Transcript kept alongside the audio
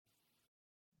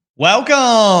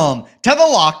Welcome to the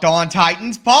Locked On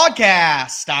Titans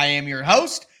podcast. I am your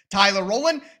host, Tyler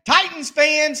Rowland. Titans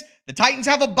fans, the Titans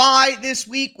have a bye this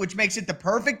week, which makes it the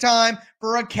perfect time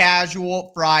for a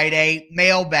casual Friday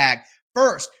mailbag.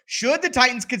 First, should the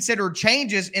Titans consider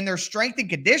changes in their strength and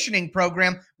conditioning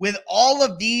program with all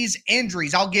of these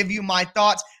injuries? I'll give you my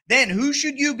thoughts. Then, who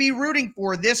should you be rooting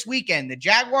for this weekend, the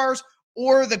Jaguars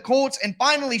or the Colts? And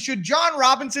finally, should Jon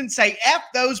Robinson say F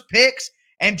those picks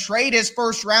and trade his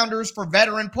first rounders for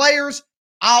veteran players?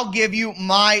 I'll give you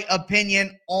my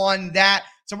opinion on that.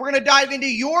 So we're going to dive into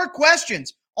your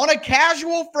questions on a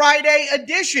casual Friday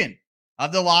edition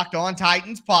of the Locked On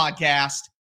Titans podcast.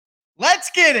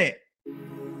 Let's get it.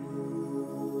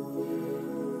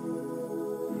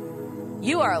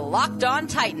 You are Locked On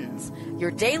Titans, your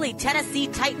daily Tennessee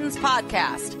Titans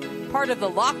podcast, part of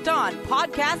the Locked On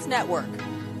Podcast Network,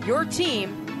 your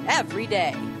team every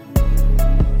day.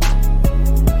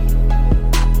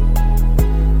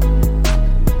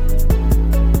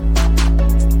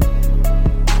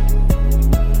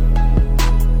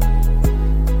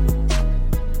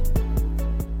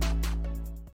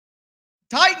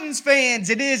 Titans fans,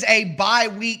 it is a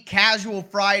bye-week casual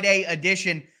Friday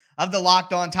edition of the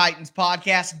Locked On Titans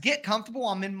podcast. Get comfortable.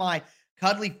 I'm in my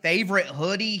cuddly favorite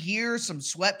hoodie here, some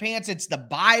sweatpants. It's the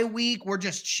bye week. We're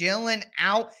just chilling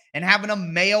out and having a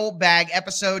mailbag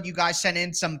episode. You guys sent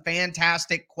in some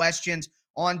fantastic questions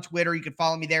on Twitter. You can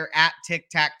follow me there at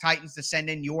TicTacTitans to send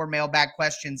in your mailbag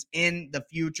questions in the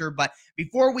future. But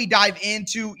before we dive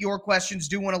into your questions,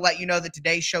 do want to let you know that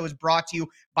today's show is brought to you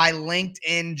by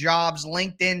LinkedIn Jobs.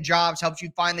 LinkedIn Jobs helps you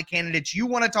find the candidates you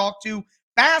want to talk to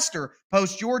faster.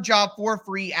 Post your job for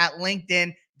free at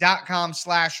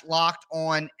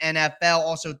linkedin.com/lockedonnfl.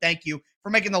 Also, thank you for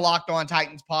making the Locked On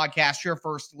Titans podcast your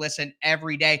first listen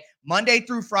every day, Monday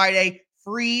through Friday.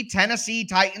 Free Tennessee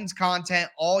Titans content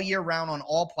all year round on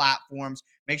all platforms.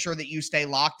 Make sure that you stay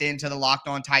locked into the Locked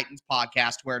On Titans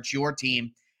podcast, where it's your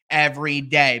team every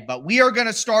day. But we are going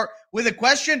to start with a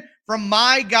question from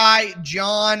my guy,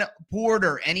 John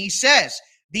Porter. And he says,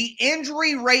 the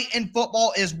injury rate in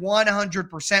football is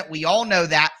 100%. We all know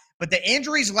that. But the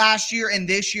injuries last year and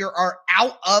this year are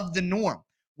out of the norm.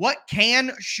 What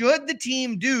should the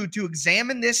team do to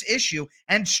examine this issue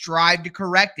and strive to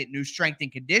correct it? New strength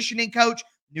and conditioning coach,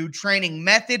 new training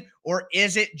method, or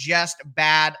is it just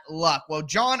bad luck? Well,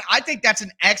 John, I think that's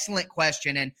an excellent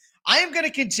question. And I am going to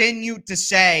continue to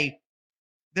say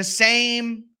the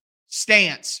same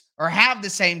stance or have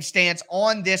the same stance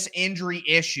on this injury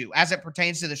issue as it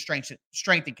pertains to the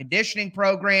strength and conditioning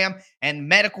program and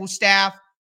medical staff.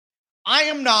 I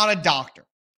am not a doctor.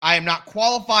 I am not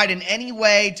qualified in any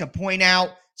way to point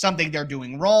out something they're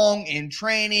doing wrong in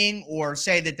training or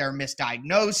say that they're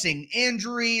misdiagnosing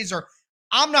injuries, or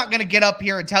I'm not going to get up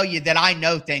here and tell you that I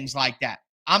know things like that.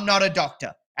 I'm not a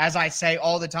doctor, as I say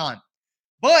all the time.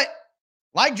 But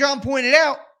like John pointed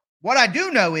out, what I do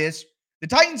know is the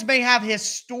Titans may have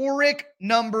historic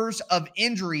numbers of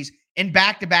injuries in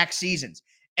back-to-back seasons.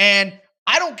 And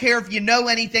I don't care if you know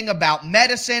anything about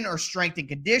medicine or strength and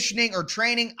conditioning or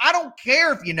training. I don't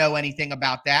care if you know anything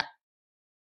about that.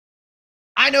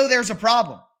 I know there's a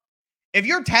problem. If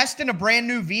you're testing a brand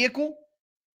new vehicle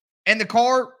and the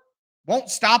car won't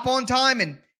stop on time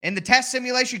and the test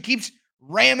simulation keeps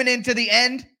ramming into the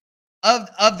end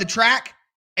of the track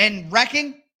and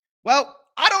wrecking, well,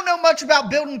 I don't know much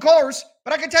about building cars,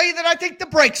 but I can tell you that I think the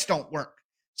brakes don't work.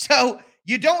 So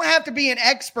you don't have to be an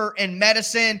expert in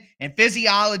medicine and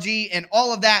physiology and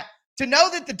all of that to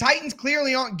know that the Titans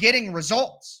clearly aren't getting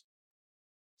results.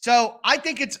 So I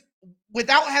think it's,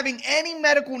 without having any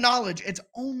medical knowledge, it's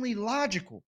only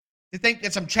logical to think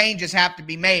that some changes have to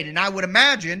be made. And I would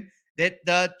imagine that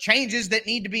the changes that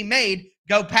need to be made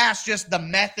go past just the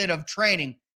method of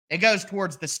training. It goes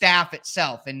towards the staff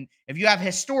itself. And if you have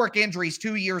historic injuries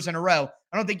 2 years in a row,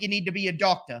 I don't think you need to be a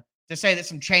doctor to say that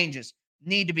some changes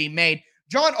need to be made.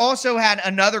 John also had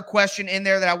another question in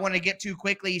there that I want to get to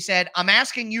quickly. He said, I'm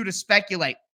asking you to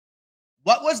speculate.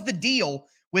 What was the deal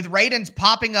with Radunz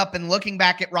popping up and looking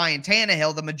back at Ryan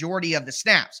Tannehill the majority of the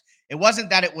snaps? It wasn't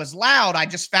that it was loud. I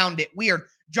just found it weird.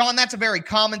 John, that's a very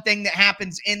common thing that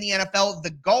happens in the NFL.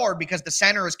 The guard, because the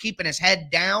center is keeping his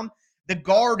head down, the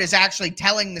guard is actually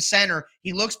telling the center,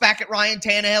 he looks back at Ryan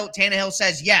Tannehill. Tannehill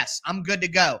says, yes, I'm good to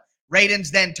go.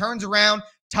 Radunz then turns around,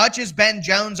 touches Ben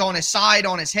Jones on his side,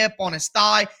 on his hip, on his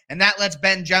thigh, and that lets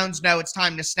Ben Jones know it's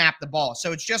time to snap the ball.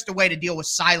 So it's just a way to deal with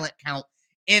silent count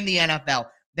in the NFL.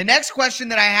 The next question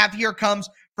that I have here comes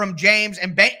from James,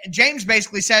 and James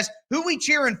basically says, who we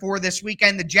cheering for this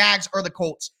weekend, the Jags or the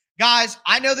Colts? Guys,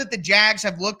 I know that the Jags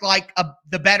have looked like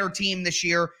the better team this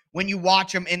year when you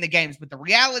watch them in the games. But the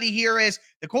reality here is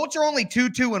the Colts are only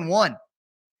 2-2-1.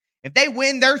 If they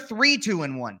win, they're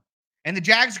 3-2-1. And the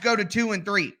Jags go to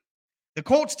 2-3. The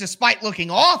Colts, despite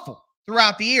looking awful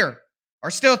throughout the year,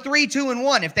 are still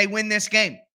 3-2-1 if they win this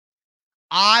game.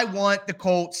 I want the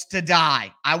Colts to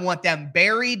die. I want them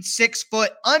buried 6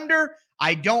 foot under.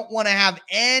 I don't want to have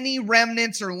any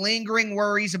remnants or lingering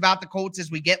worries about the Colts as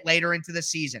we get later into the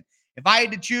season. If I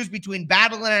had to choose between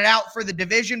battling it out for the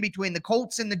division between the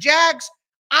Colts and the Jags,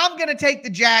 I'm going to take the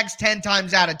Jags 10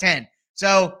 times out of 10.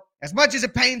 So as much as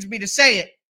it pains me to say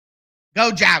it,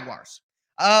 go Jaguars.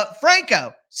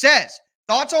 Franco says,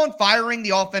 thoughts on firing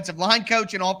the offensive line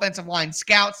coach and offensive line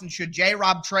scouts, and should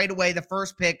J-Rob trade away the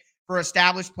first pick for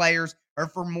established players or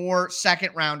for more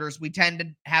second rounders? We tend to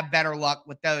have better luck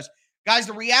with those. Guys,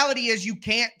 the reality is you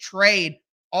can't trade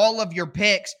all of your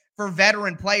picks for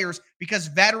veteran players because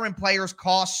veteran players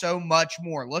cost so much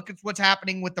more. Look at what's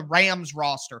happening with the Rams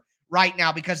roster right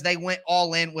now because they went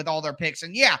all in with all their picks.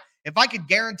 And yeah, if I could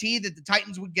guarantee that the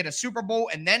Titans would get a Super Bowl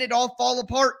and then it all fall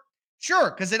apart, sure,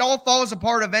 because it all falls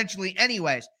apart eventually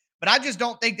anyways. But I just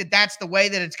don't think that that's the way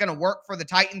that it's going to work for the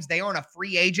Titans. They aren't a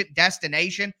free agent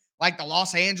destination like the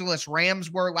Los Angeles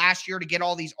Rams were last year to get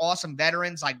all these awesome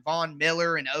veterans like Von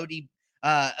Miller and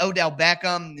Odell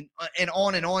Beckham and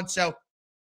on and on. So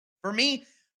for me,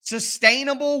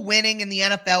 sustainable winning in the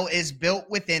NFL is built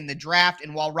within the draft.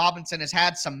 And while Robinson has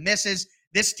had some misses,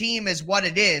 this team is what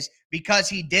it is because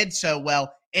he did so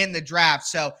well in the draft.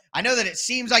 So I know that it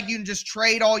seems like you can just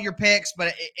trade all your picks,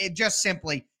 but it just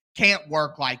simply can't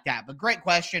work like that. But great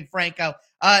question, Franco.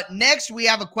 Next, we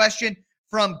have a question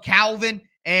from Calvin.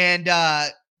 And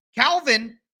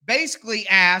Calvin basically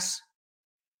asks,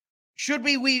 should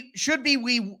we be,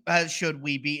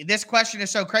 this question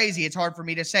is so crazy, it's hard for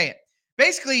me to say it.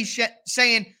 Basically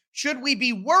saying, should we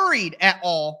be worried at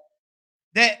all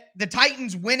that the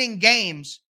Titans winning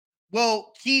games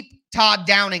will keep Todd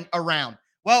Downing around?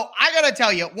 Well, I got to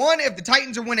tell you, one, if the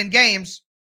Titans are winning games,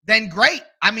 then great.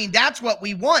 I mean, that's what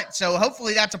we want. So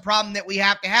hopefully that's a problem that we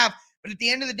have to have. But at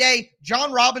the end of the day,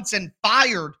 John Robinson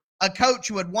fired a coach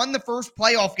who had won the first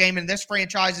playoff game in this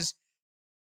franchise's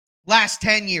last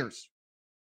 10 years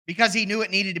because he knew it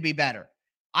needed to be better.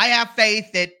 I have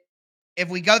faith that if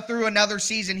we go through another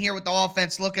season here with the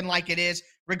offense looking like it is,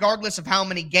 regardless of how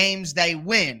many games they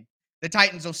win, the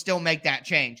Titans will still make that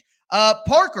change.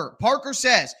 Parker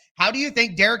says, how do you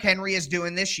think Derrick Henry is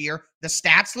doing this year? The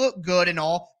stats look good and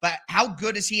all, but how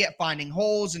good is he at finding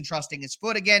holes and trusting his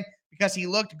foot again? Because he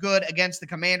looked good against the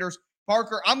Commanders.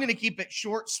 Parker, I'm going to keep it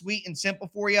short, sweet, and simple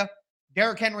for you.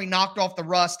 Derrick Henry knocked off the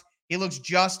rust. He looks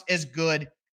just as good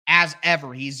as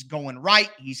ever. He's going right.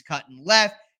 He's cutting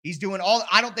left. He's doing all.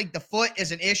 I don't think the foot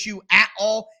is an issue at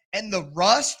all. And the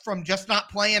rust from just not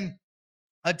playing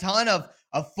a ton of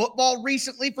football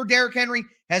recently for Derrick Henry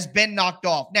has been knocked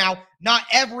off. Now, not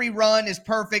every run is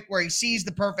perfect where he sees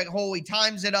the perfect hole. He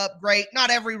times it up great.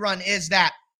 Not every run is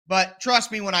that. But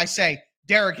trust me when I say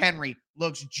Derrick Henry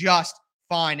looks just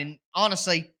fine. And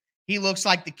honestly, he looks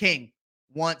like the king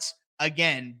once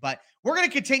again. But we're going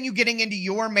to continue getting into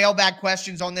your mailbag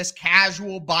questions on this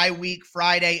casual bye-week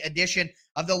Friday edition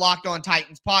of the Locked On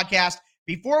Titans podcast.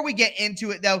 Before we get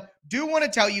into it, though, do want to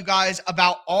tell you guys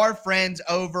about our friends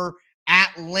over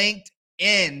at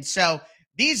LinkedIn. So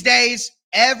these days,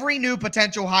 every new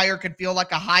potential hire can feel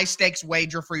like a high-stakes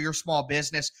wager for your small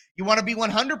business. You want to be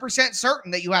 100%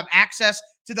 certain that you have access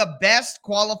to the best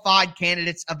qualified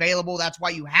candidates available. That's why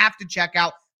you have to check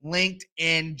out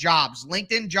LinkedIn Jobs.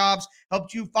 LinkedIn Jobs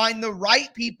helps you find the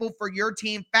right people for your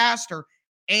team faster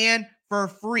and for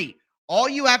free. All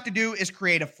you have to do is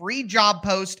create a free job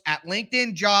post at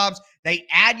LinkedIn Jobs. They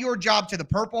add your job to the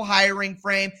purple hiring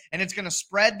frame, and it's going to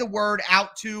spread the word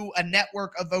out to a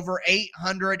network of over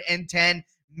 810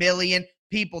 million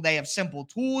people. They have simple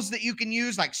tools that you can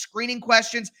use, like screening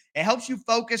questions. It helps you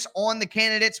focus on the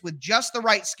candidates with just the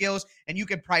right skills, and you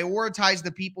can prioritize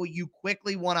the people you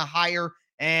quickly want to hire.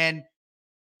 And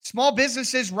small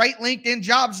businesses rate LinkedIn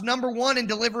Jobs #1 in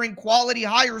delivering quality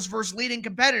hires versus leading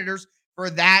competitors for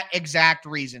that exact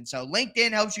reason. So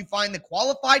LinkedIn helps you find the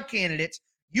qualified candidates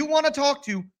you want to talk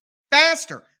to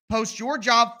faster. Post your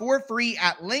job for free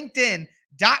at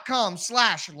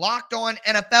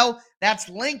LinkedIn.com/LockedOnNFL. That's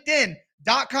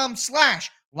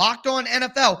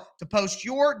LinkedIn.com/LockedOnNFL to post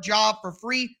your job for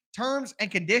free. Terms and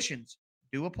conditions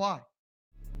do apply.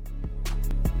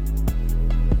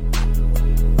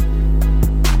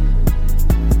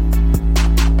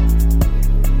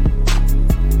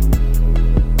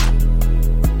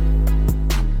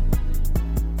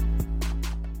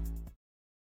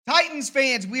 Titans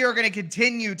fans, we are going to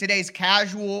continue today's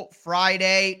casual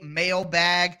Friday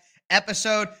mailbag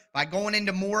episode by going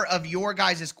into more of your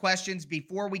guys' questions.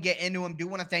 Before we get into them, do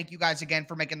want to thank you guys again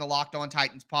for making the Locked On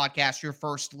Titans podcast your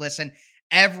first listen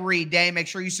every day. Make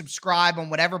sure you subscribe on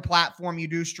whatever platform you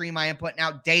do stream. I am putting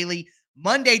out daily,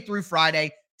 Monday through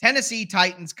Friday, Tennessee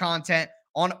Titans content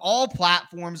on all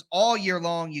platforms all year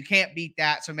long. You can't beat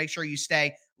that. So make sure you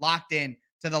stay locked in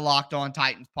to the Locked On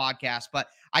Titans podcast. But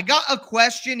I got a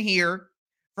question here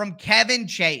from Kevin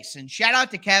Chase. And shout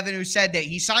out to Kevin, who said that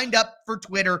he signed up for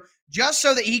Twitter just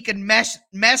so that he could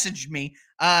message me.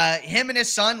 Him and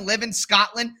his son live in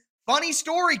Scotland. Funny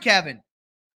story, Kevin.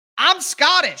 I'm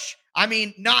Scottish. I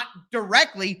mean, not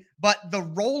directly, but the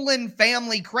Rowland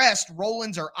family crest.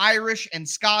 Rowlands are Irish and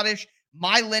Scottish.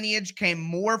 My lineage came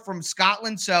more from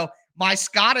Scotland. So my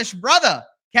Scottish brother,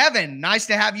 Kevin, nice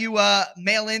to have you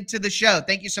mail into the show.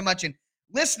 Thank you so much. And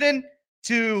listening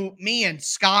to me in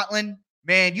Scotland,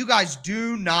 man, you guys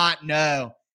do not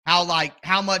know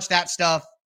how much that stuff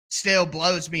still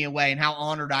blows me away and how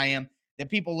honored I am that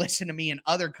people listen to me in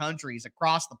other countries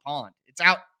across the pond. It's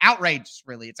outrageous,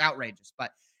 really. It's outrageous.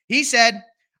 But he said,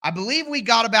 I believe we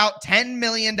got about $10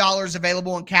 million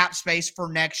available in cap space for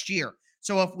next year.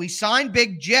 So if we sign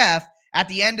Big Jeff at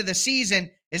the end of the season,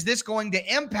 is this going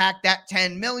to impact that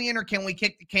 $10 million, or can we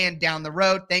kick the can down the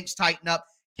road? Thanks, tighten up.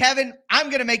 Kevin, I'm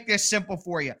going to make this simple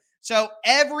for you. So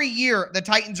every year, the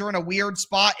Titans are in a weird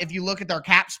spot if you look at their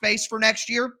cap space for next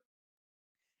year.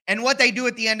 And what they do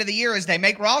at the end of the year is they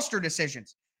make roster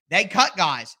decisions. They cut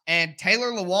guys. And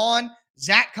Taylor Lewan,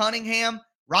 Zach Cunningham,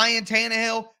 Ryan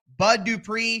Tannehill, Bud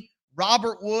Dupree,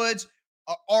 Robert Woods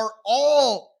are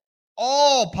all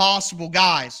possible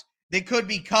guys that could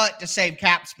be cut to save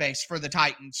cap space for the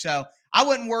Titans. So I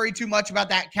wouldn't worry too much about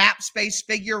that cap space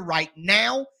figure right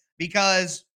now,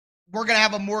 because we're going to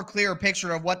have a more clear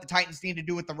picture of what the Titans need to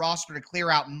do with the roster to clear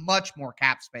out much more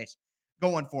cap space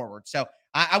going forward. So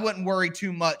I wouldn't worry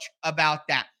too much about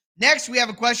that. Next, we have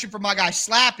a question from my guy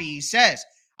Slappy. He says,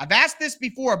 I've asked this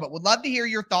before, but would love to hear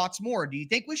your thoughts more. Do you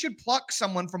think we should pluck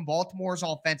someone from Baltimore's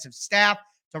offensive staff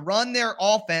to run their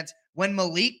offense when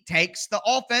Malik takes the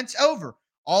offense over?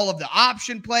 All of the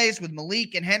option plays with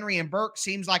Malik and Henry and Burke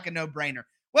seems like a no-brainer.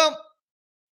 Well,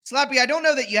 Slappy, I don't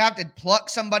know that you have to pluck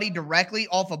somebody directly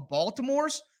off of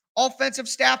Baltimore's offensive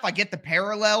staff. I get the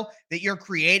parallel that you're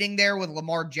creating there with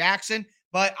Lamar Jackson,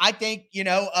 but I think,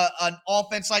 an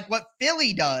offense like what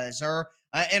Philly does, or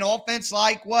an offense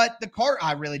like what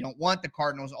I really don't want the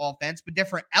Cardinals offense, but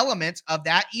different elements of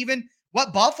that, even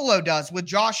what Buffalo does with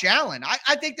Josh Allen.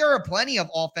 I think there are plenty of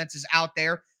offenses out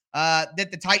there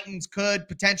that the Titans could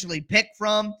potentially pick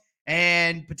from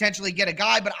and potentially get a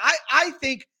guy. But I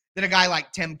think that a guy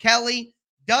like Tim Kelly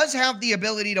does have the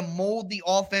ability to mold the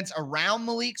offense around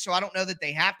Malik. So I don't know that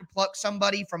they have to pluck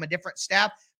somebody from a different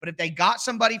staff. But if they got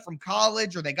somebody from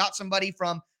college, or they got somebody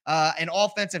from an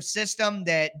offensive system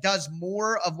that does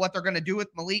more of what they're going to do with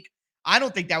Malik, I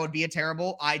don't think that would be a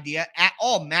terrible idea at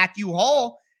all. Matthew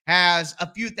Hall has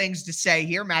a few things to say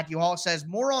here. Matthew Hall says,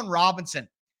 more on Robinson.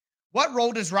 What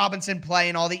role does Robinson play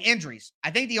in all the injuries?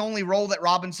 I think the only role that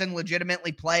Robinson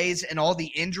legitimately plays in all the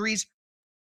injuries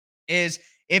is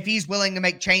if he's willing to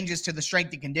make changes to the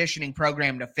strength and conditioning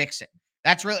program to fix it.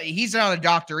 That's really, he's not a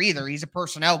doctor either. He's a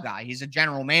personnel guy. He's a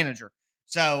general manager.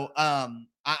 So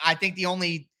I think the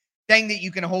only thing that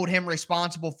you can hold him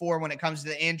responsible for when it comes to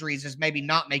the injuries is maybe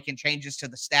not making changes to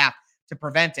the staff to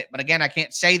prevent it. But again, I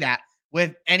can't say that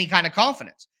with any kind of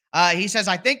confidence. He says,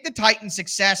 I think the Titans'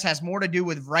 success has more to do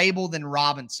with Vrabel than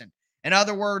Robinson. In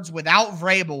other words, without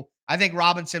Vrabel, I think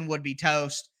Robinson would be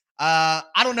toast. I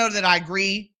don't know that I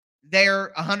agree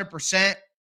there 100%.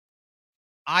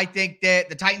 I think that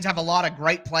the Titans have a lot of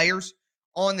great players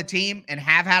on the team, and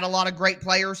have had a lot of great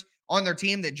players on their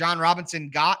team that John Robinson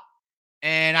got.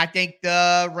 And I think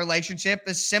the relationship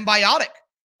is symbiotic,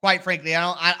 quite frankly.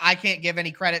 I can't give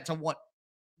any credit to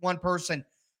one person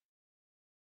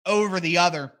over the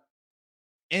other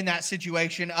in that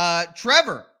situation.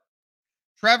 Trevor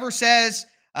says,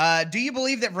 do you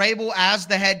believe that Vrabel as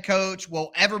the head coach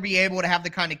will ever be able to have the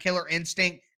kind of killer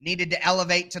instinct needed to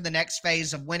elevate to the next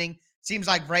phase of winning? Seems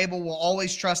like Vrabel will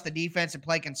always trust the defense and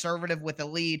play conservative with the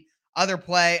lead.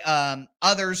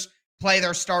 Others play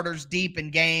their starters deep in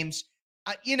games.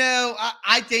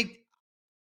 I think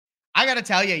I got to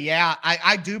tell you,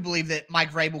 I do believe that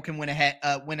Mike Vrabel can win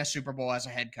a Super Bowl as a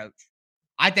head coach.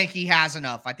 I think he has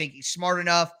enough. I think he's smart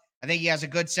enough. I think he has a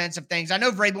good sense of things. I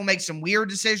know Vrabel makes some weird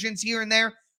decisions here and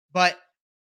there, but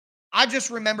I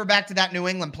just remember back to that New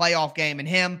England playoff game and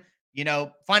him,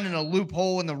 finding a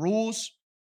loophole in the rules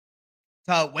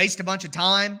to waste a bunch of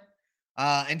time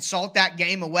and salt that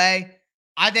game away.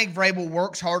 I think Vrabel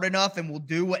works hard enough and will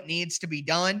do what needs to be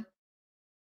done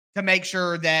to make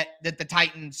sure that the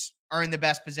Titans are in the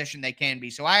best position they can be.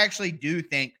 So I actually do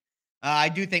think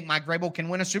Mike Vrabel can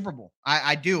win a Super Bowl.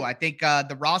 I do. I think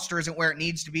the roster isn't where it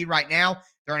needs to be right now.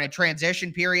 They're in a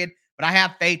transition period, but I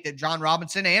have faith that John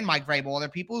Robinson and Mike Vrabel are the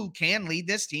people who can lead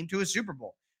this team to a Super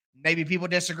Bowl. Maybe people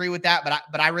disagree with that,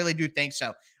 but I really do think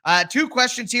so. 2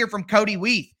 questions here from Cody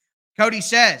Weath. Cody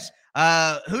says,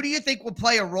 who do you think will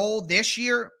play a role this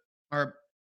year, or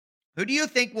who do you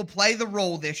think will play the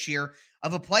role this year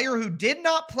of a player who did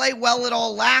not play well at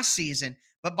all last season,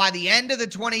 but by the end of the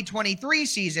 2023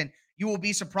 season, you will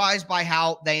be surprised by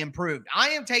how they improved? I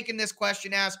am taking this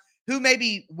question as who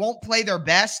maybe won't play their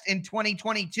best in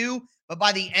 2022, but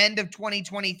by the end of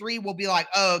 2023, we'll be like,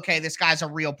 oh, okay, this guy's a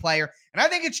real player. And I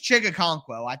think it's Chig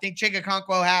Okonkwo. I think Chig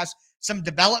Okonkwo has some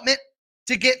development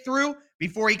to get through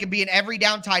before he can be an every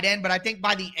down tight end. But I think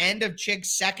by the end of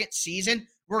Chig's second season,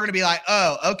 we're going to be like,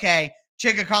 oh, okay,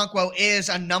 Chig Okonkwo is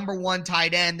a number 1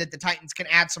 tight end that the Titans can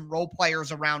add some role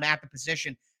players around at the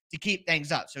position to keep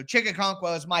things up. So Chig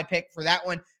Okonkwo is my pick for that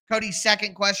one. Cody's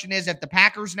second question is, if the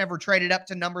Packers never traded up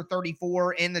to number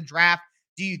 34 in the draft,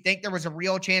 do you think there was a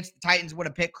real chance the Titans would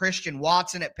have picked Christian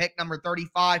Watson at pick number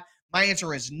 35? My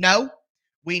answer is no.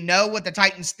 We know what the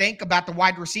Titans think about the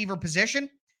wide receiver position.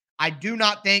 I do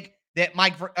not think that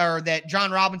that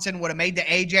John Robinson would have made the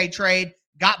AJ trade,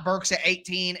 got Burks at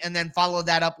 18, and then followed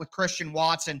that up with Christian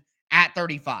Watson at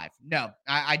 35. No,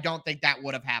 I don't think that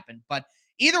would have happened. But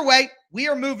either way, we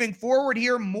are moving forward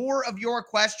here. More of your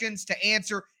questions to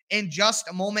answer in just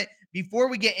a moment. Before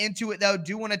we get into it, though,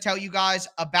 do want to tell you guys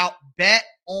about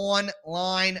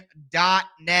BetOnline.net.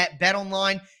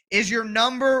 BetOnline is your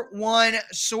number 1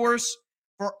 source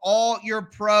for all your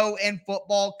pro and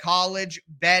football college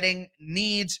betting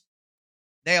needs.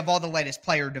 They have all the latest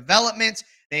player developments.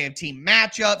 They have team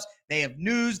matchups. They have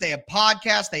news. They have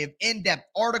podcasts. They have in-depth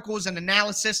articles and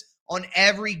analysis on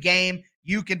every game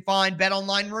you can find.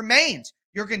 BetOnline remains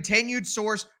your continued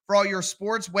source for all your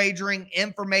sports wagering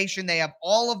information. They have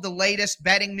all of the latest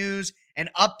betting news and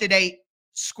up-to-date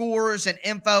scores and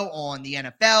info on the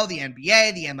NFL, the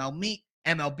NBA, the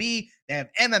MLB. They have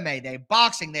MMA. They have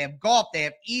boxing. They have golf. They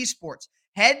have esports.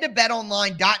 Head to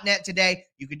betonline.net today.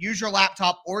 You can use your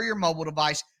laptop or your mobile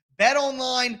device.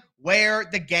 BetOnline, where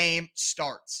the game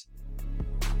starts.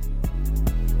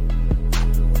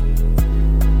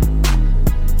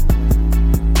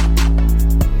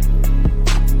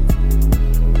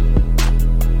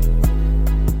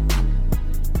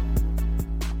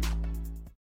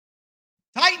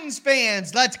 Titans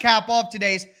fans, let's cap off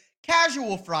today's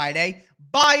Casual Friday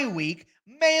bye week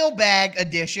mailbag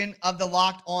edition of the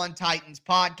Locked On Titans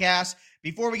podcast.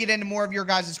 Before we get into more of your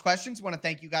guys' questions, I want to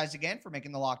thank you guys again for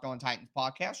making the Locked On Titans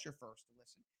podcast your first to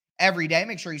listen every day.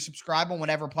 Make sure you subscribe on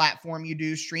whatever platform you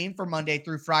do stream for Monday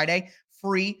through Friday,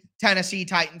 free Tennessee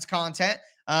Titans content.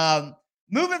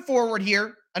 Moving forward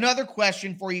here, another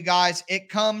question for you guys. It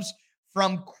comes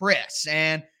from Chris,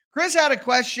 and Chris had a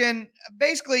question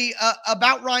basically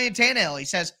about Ryan Tannehill. He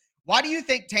says, why do you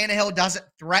think Tannehill doesn't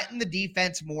threaten the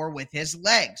defense more with his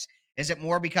legs? Is it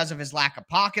more because of his lack of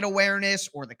pocket awareness,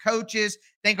 or the coaches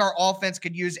think our offense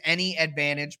could use any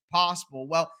advantage possible?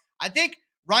 Well, I think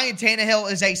Ryan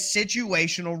Tannehill is a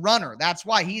situational runner. That's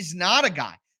why he's not a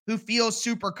guy who feels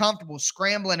super comfortable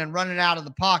scrambling and running out of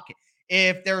the pocket.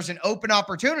 If there's an open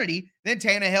opportunity, then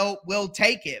Tannehill will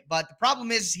take it. But the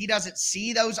problem is he doesn't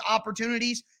see those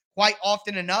opportunities quite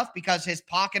often enough because his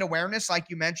pocket awareness, like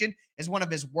you mentioned, is one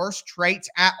of his worst traits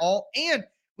at all. And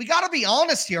we got to be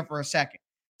honest here for a second.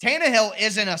 Tannehill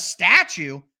isn't a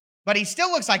statue, but he still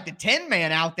looks like the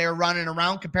 10-man out there running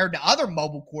around compared to other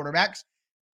mobile quarterbacks.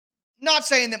 Not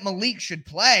saying that Malik should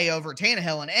play over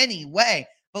Tannehill in any way,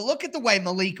 but look at the way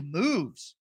Malik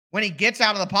moves when he gets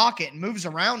out of the pocket and moves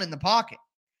around in the pocket.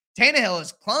 Tannehill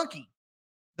is clunky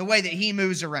the way that he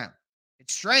moves around.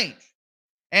 It's strange.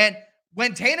 And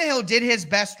when Tannehill did his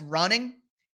best running,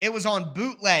 it was on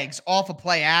bootlegs off of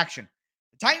play action.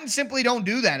 The Titans simply don't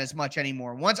do that as much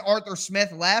anymore. Once Arthur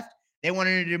Smith left, they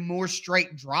wanted to do more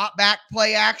straight drop back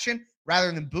play action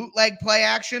rather than bootleg play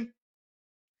action.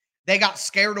 They got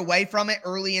scared away from it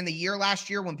early in the year last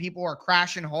year when people are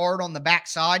crashing hard on the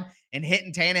backside and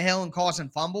hitting Tannehill and causing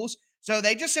fumbles. So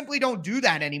they just simply don't do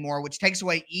that anymore, which takes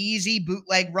away easy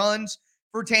bootleg runs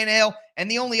for Tannehill.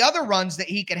 And the only other runs that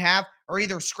he can have are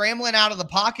either scrambling out of the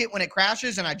pocket when it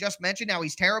crashes, and I just mentioned how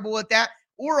he's terrible at that,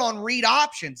 or on read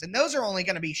options. And those are only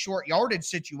going to be short yardage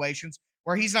situations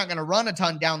where he's not going to run a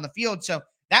ton down the field. So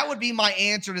that would be my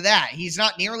answer to that. He's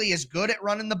not nearly as good at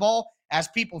running the ball as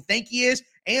people think he is.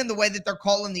 And the way that they're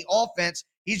calling the offense,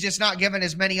 he's just not given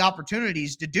as many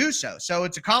opportunities to do so. So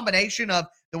it's a combination of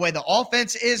the way the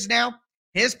offense is now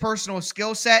his personal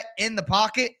skill set in the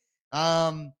pocket.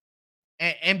 And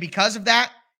because of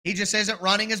that, he just isn't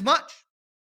running as much.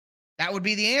 That would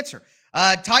be the answer.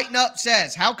 Tighten Up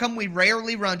says, how come we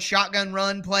rarely run shotgun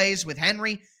run plays with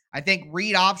Henry? I think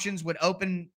read options would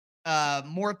open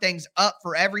more things up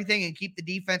for everything and keep the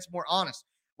defense more honest.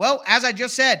 Well, as I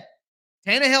just said,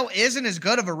 Tannehill isn't as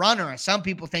good of a runner as some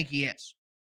people think he is.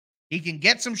 He can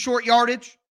get some short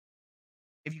yardage.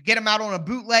 If you get him out on a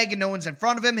bootleg and no one's in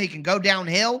front of him, he can go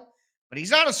downhill, but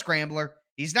he's not a scrambler.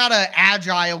 He's not an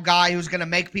agile guy who's going to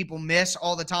make people miss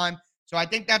all the time. So I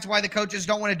think that's why the coaches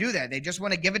don't want to do that. They just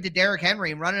want to give it to Derrick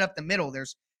Henry and run it up the middle.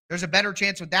 There's a better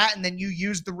chance with that, and then you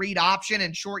use the read option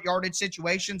in short yardage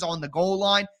situations on the goal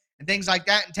line and things like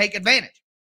that and take advantage.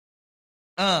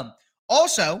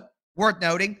 Also, worth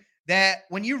noting that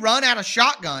when you run out of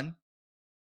shotgun,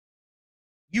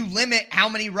 you limit how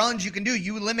many runs you can do.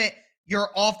 You limit your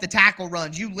off-the-tackle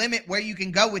runs. You limit where you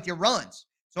can go with your runs.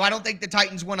 So I don't think the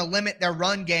Titans want to limit their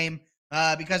run game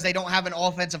because they don't have an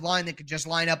offensive line that could just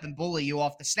line up and bully you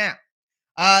off the snap.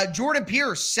 Jordan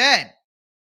Pierce said,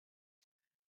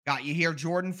 got you here,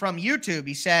 Jordan, from YouTube.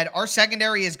 He said, our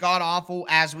secondary is god-awful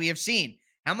as we have seen.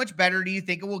 How much better do you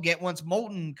think it will get once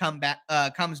Moulton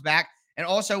comes back? And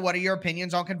also, what are your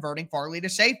opinions on converting Farley to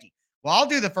safety? Well, I'll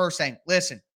do the first thing.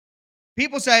 Listen,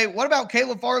 people say, what about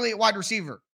Caleb Farley at wide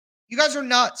receiver? You guys are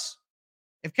nuts.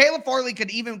 If Caleb Farley could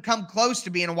even come close to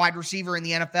being a wide receiver in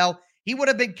the NFL, he would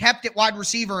have been kept at wide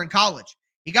receiver in college.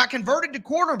 He got converted to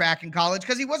quarterback in college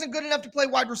because he wasn't good enough to play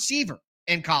wide receiver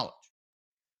in college.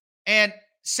 And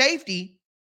safety,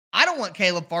 I don't want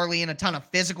Caleb Farley in a ton of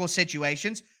physical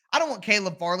situations. I don't want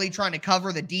Caleb Farley trying to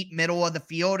cover the deep middle of the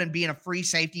field and being a free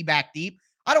safety back deep.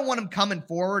 I don't want him coming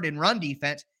forward in run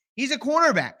defense. He's a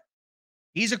cornerback.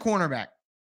 He's a cornerback.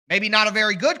 Maybe not a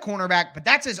very good cornerback, but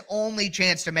that's his only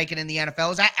chance to make it in the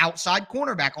NFL is that outside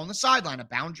cornerback on the sideline, a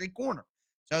boundary corner.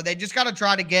 So they just got to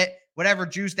try to get whatever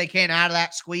juice they can out of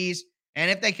that squeeze. And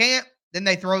if they can't, then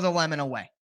they throw the lemon away.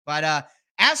 But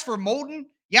as for Moulton,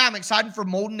 yeah, I'm excited for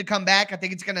Moulton to come back. I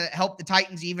think it's going to help the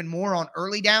Titans even more on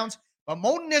early downs. But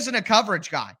Moulton isn't a coverage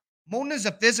guy. Moulton is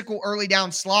a physical early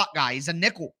down slot guy. He's a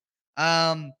nickel.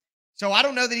 So I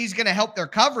don't know that he's going to help their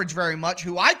coverage very much.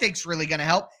 Who I think is really going to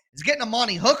help is getting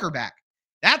Amani Hooker back.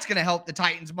 That's going to help the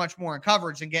Titans much more in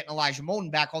coverage than getting Elijah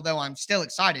Moulton back, although I'm still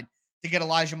excited to get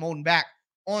Elijah Moulton back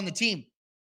on the team.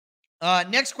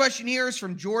 Next question here is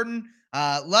from Jordan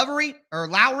Lowry.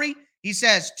 He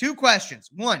says, 2 questions.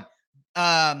 One,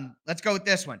 let's go with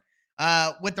this one.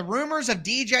 With the rumors of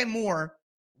DJ Moore,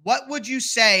 what would you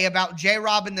say about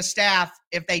J-Rob and the staff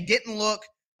if they didn't look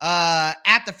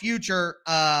at the future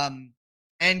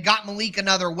and got Malik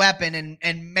another weapon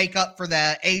and make up for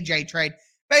the AJ trade?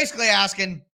 Basically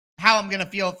asking how I'm going to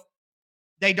feel if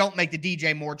they don't make the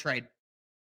DJ Moore trade.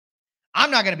 I'm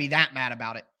not going to be that mad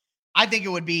about it. I think it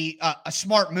would be a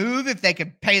smart move if they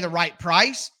could pay the right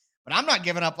price, but I'm not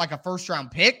giving up like a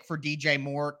first-round pick for DJ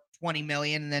Moore, $20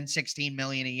 million and then $16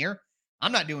 million a year.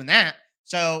 I'm not doing that.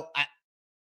 So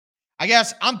I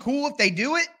guess I'm cool if they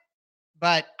do it,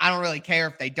 but I don't really care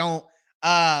if they don't.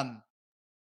 Let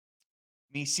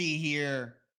me see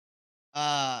here.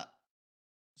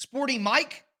 Sporty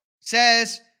Mike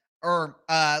says,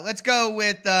 let's go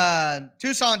with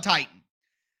Tucson Titan.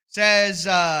 Says,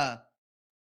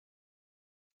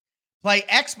 play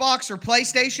Xbox or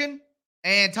PlayStation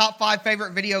and top 5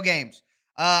 favorite video games.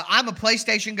 I'm a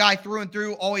PlayStation guy through and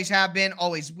through, always have been,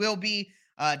 always will be.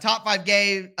 Top 5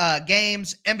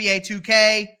 games, NBA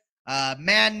 2K,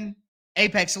 Madden,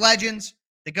 Apex Legends,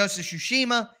 The Ghost of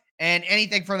Tsushima, and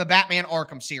anything from the Batman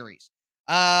Arkham series.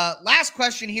 Last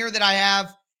question here that I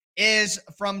have is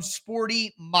from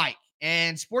Sporty Mike.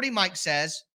 And Sporty Mike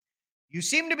says, you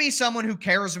seem to be someone who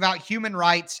cares about human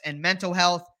rights and mental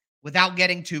health without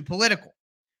getting too political.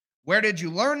 Where did you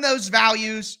learn those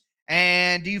values?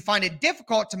 And do you find it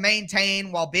difficult to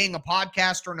maintain while being a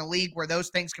podcaster in a league where those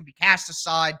things can be cast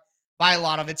aside by a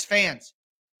lot of its fans?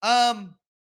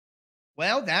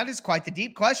 Well, that is quite the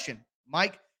deep question,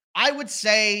 Mike. I would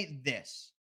say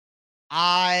this.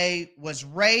 I was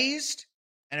raised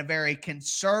in a very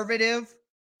conservative,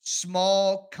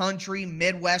 small country,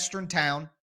 Midwestern town.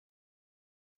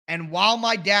 And while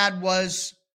my dad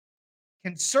was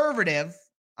conservative,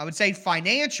 I would say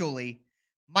financially,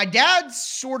 my dad's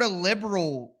sort of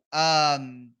liberal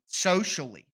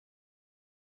socially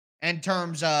in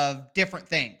terms of different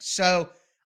things. So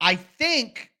I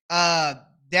think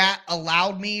that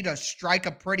allowed me to strike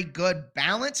a pretty good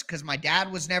balance because my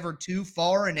dad was never too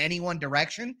far in any one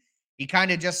direction. He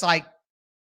kind of just like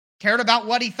cared about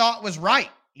what he thought was right.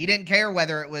 He didn't care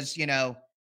whether it was,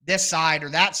 this side or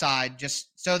that side, just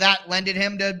so that lended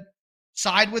him to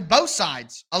side with both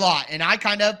sides a lot. And I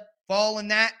kind of fall in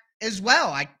that as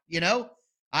well.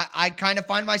 I kind of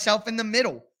find myself in the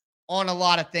middle on a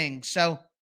lot of things. So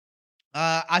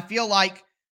I feel like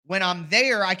when I'm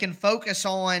there, I can focus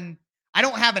on, I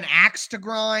don't have an axe to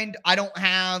grind. I don't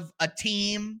have a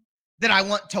team that I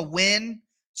want to win.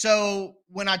 So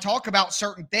when I talk about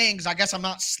certain things, I guess I'm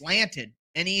not slanted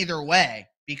in either way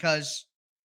because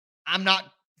I'm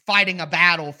not fighting a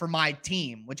battle for my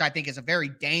team, which I think is a very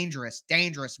dangerous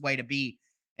way to be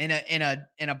in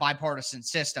a bipartisan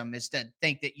system, is to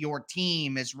think that your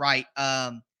team is right.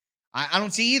 I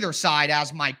don't see either side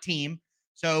as my team.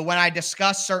 So when I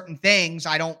discuss certain things,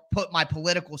 I don't put my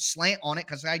political slant on it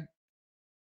because I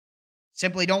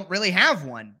simply don't really have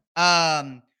one.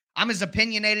 I'm as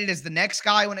opinionated as the next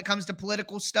guy when it comes to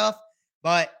political stuff,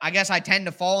 but I guess I tend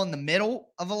to fall in the middle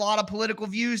of a lot of political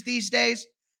views these days.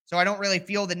 So I don't really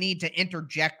feel the need to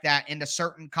interject that into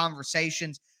certain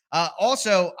conversations.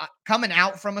 Also, coming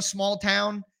out from a small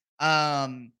town,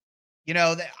 I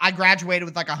graduated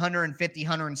with like 150,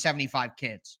 175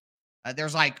 kids.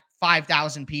 There's like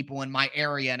 5,000 people in my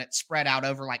area, and it's spread out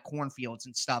over like cornfields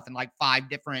and stuff, and like 5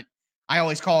 different. I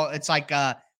always call it's like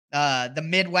the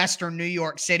Midwestern New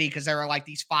York City because there are like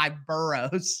these 5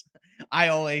 boroughs. I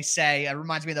always say it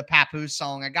reminds me of the Papoose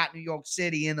song. I got New York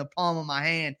City in the palm of my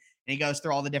hand. And he goes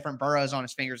through all the different boroughs on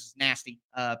his fingers. It's nasty.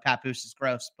 Papoose is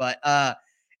gross. But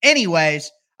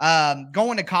anyways,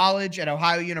 going to college at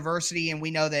Ohio University, and we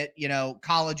know that,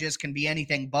 colleges can be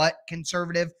anything but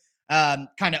conservative, kind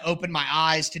of opened my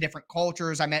eyes to different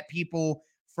cultures. I met people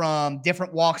from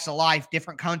different walks of life,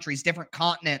 different countries, different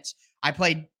continents. I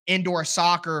played indoor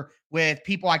soccer with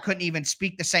people I couldn't even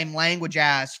speak the same language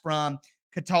as, from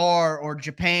Qatar or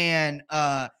Japan,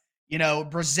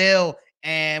 Brazil.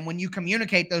 And when you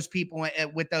communicate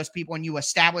with those people and you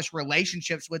establish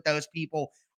relationships with those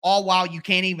people, all while you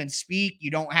can't even speak,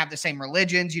 you don't have the same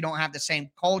religions, you don't have the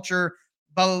same culture,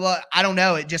 blah, blah, blah. I don't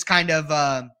know. It just kind of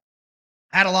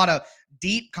had a lot of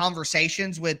deep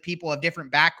conversations with people of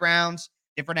different backgrounds,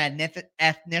 different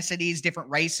ethnicities, different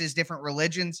races, different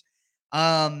religions.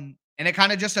 And it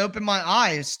kind of just opened my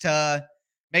eyes to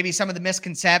maybe some of the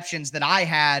misconceptions that I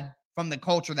had from the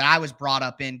culture that I was brought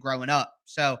up in growing up.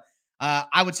 So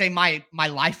I would say my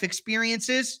life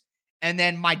experiences, and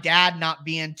then my dad not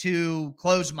being too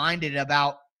close-minded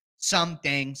about some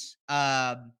things.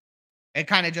 It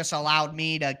kind of just allowed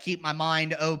me to keep my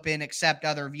mind open, accept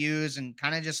other views, and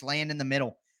kind of just land in the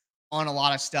middle on a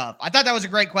lot of stuff. I thought that was a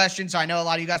great question. So I know a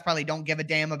lot of you guys probably don't give a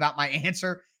damn about my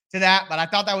answer to that, but I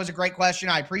thought that was a great question.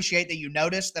 I appreciate that you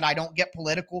noticed that I don't get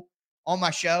political on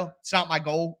my show. It's not my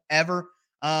goal ever.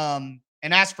 And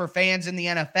as for fans in the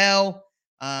NFL,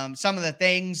 some of the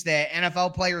things that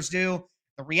NFL players do,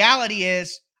 the reality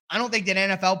is I don't think that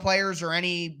NFL players are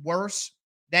any worse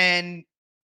than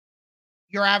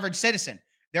your average citizen.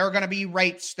 There are going to be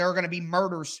rapes. There are going to be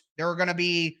murders. There are going to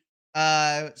be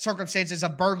circumstances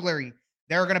of burglary.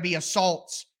 There are going to be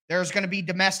assaults. There's going to be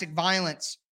domestic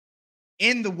violence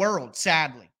in the world,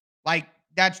 sadly. Like,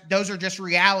 those are just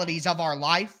realities of our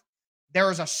life.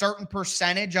 There is a certain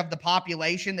percentage of the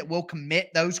population that will commit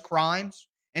those crimes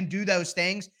and do those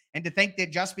things. And to think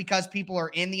that just because people are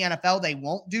in the NFL, they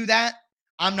won't do that,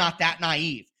 I'm not that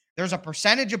naive. There's a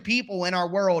percentage of people in our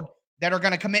world that are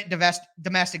going to commit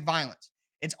domestic violence.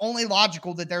 It's only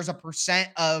logical that there's a percent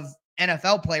of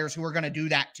NFL players who are going to do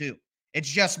that too. It's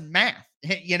just math.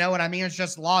 You know what I mean? It's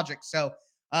just logic. So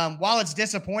while it's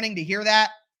disappointing to hear that,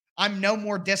 I'm no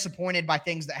more disappointed by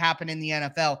things that happen in the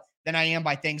NFL than I am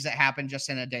by things that happen just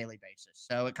in a daily basis.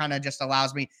 So it kind of just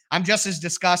allows me, I'm just as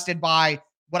disgusted by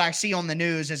what I see on the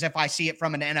news as if I see it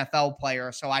from an NFL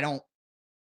player. So I don't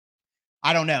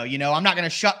know, I'm not going to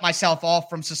shut myself off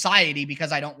from society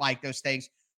because I don't like those things.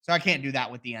 So I can't do that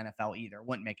with the NFL either. It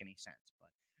wouldn't make any sense.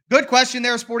 But good question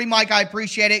there, Sporty Mike. I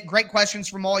appreciate it. Great questions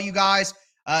from all you guys.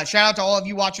 Shout out to all of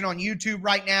you watching on YouTube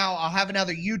right now. I'll have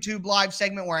another YouTube live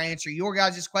segment where I answer your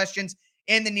guys' questions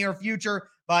in the near future.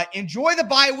 But enjoy the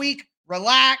bye week.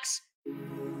 Relax.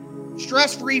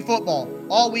 Stress-free football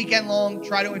all weekend long.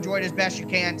 Try to enjoy it as best you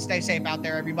can. Stay safe out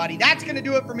there, everybody. That's going to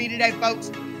do it for me today,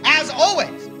 folks. As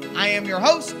always, I am your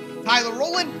host, Tyler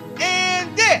Rowland,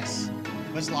 and this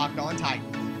was Locked On Titans.